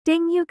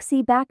Deng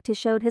Yuxi back to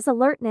showed his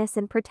alertness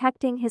in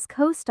protecting his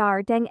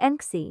co-star Deng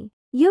Enxi.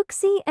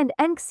 Yuxi and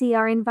Enxi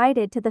are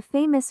invited to the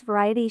famous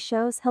variety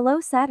show's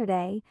Hello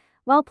Saturday.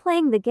 While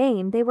playing the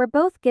game, they were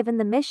both given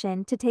the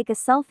mission to take a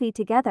selfie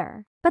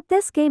together. But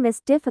this game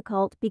is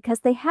difficult because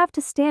they have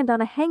to stand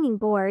on a hanging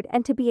board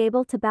and to be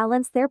able to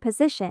balance their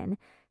position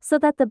so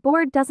that the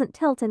board doesn't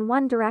tilt in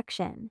one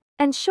direction.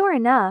 And sure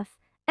enough,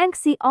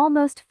 Enxi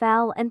almost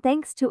fell, and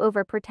thanks to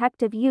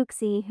overprotective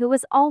Yuxi, who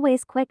was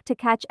always quick to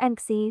catch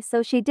Enxi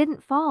so she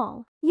didn't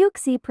fall.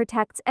 Yuxi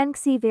protects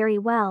Enxi very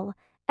well.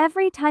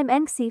 Every time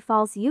Enxi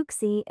falls,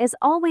 Yuxi is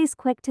always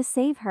quick to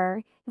save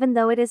her, even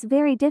though it is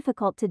very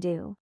difficult to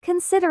do.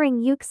 Considering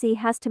Yuxi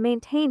has to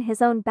maintain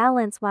his own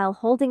balance while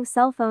holding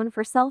cell phone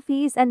for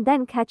selfies and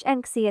then catch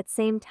Enxi at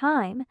same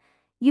time,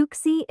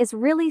 Yuxi is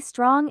really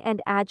strong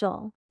and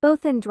agile.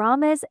 Both in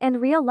dramas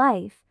and real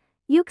life,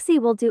 Yuxi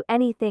will do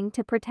anything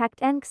to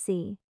protect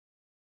Enxi.